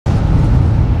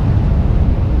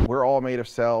all made of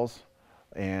cells,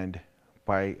 and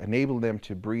by enabling them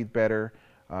to breathe better,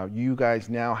 you guys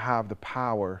now have the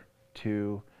power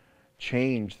to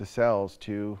change the cells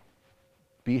to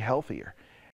be healthier.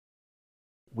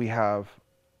 We have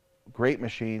great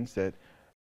machines that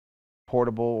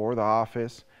portable or the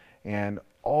office, and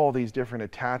all these different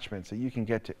attachments that you can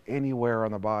get to anywhere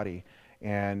on the body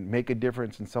and make a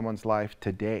difference in someone's life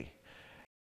today.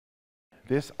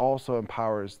 This also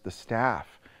empowers the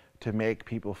staff to make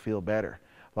people feel better.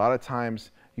 A lot of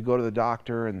times you go to the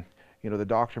doctor and the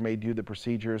doctor may do the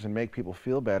procedures and make people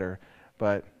feel better,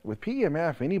 but with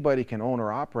PEMF, anybody can own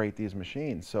or operate these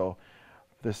machines. So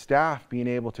the staff being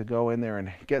able to go in there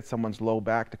and get someone's low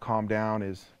back to calm down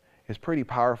is pretty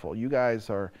powerful. You guys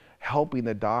are helping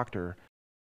the doctor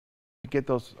get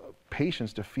those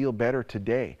patients to feel better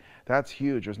today. That's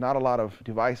huge. There's not a lot of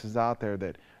devices out there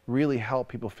that really help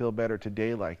people feel better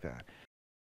today like that.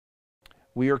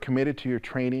 We are committed to your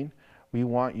training. We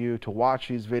want you to watch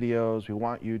these videos. We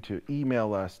want you to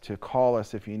email us, to call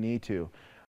us if you need to.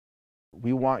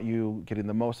 We want you getting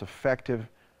the most effective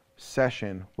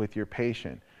session with your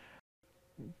patient.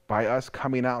 By us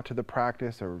coming out to the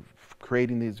practice or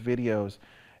creating these videos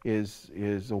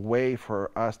is a way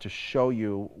for us to show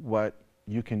you what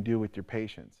you can do with your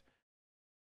patients.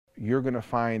 You're going to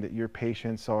find that your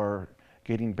patients are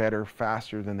getting better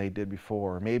faster than they did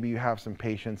before. Maybe you have some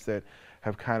patients that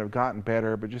have kind of gotten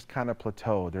better but just kind of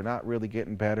plateaued. They're not really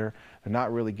getting better, they're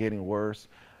not really getting worse,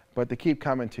 but they keep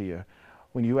coming to you.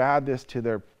 When you add this to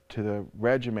the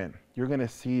regimen, you're going to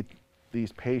see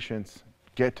these patients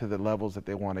get to the levels that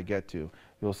they want to get to.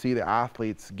 You'll see the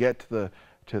athletes get to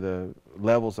the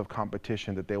levels of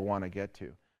competition that they want to get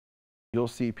to. You'll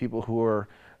see people who are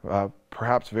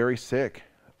perhaps very sick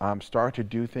start to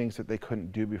do things that they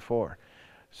couldn't do before.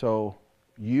 So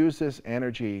use this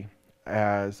energy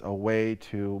as a way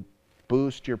to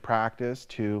boost your practice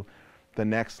to the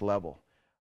next level.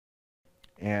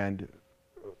 And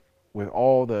with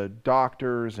all the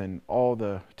doctors and all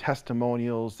the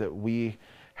testimonials that we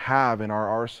have in our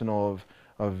arsenal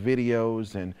of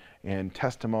videos and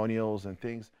testimonials and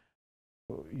things,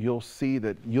 you'll see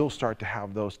that you'll start to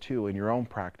have those too in your own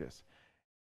practice.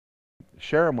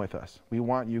 Share them with us. We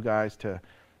want you guys to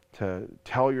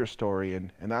tell your story,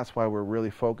 and that's why we're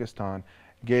really focused on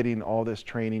getting all this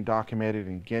training documented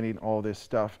and getting all this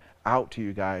stuff out to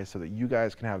you guys so that you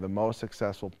guys can have the most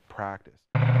successful practice.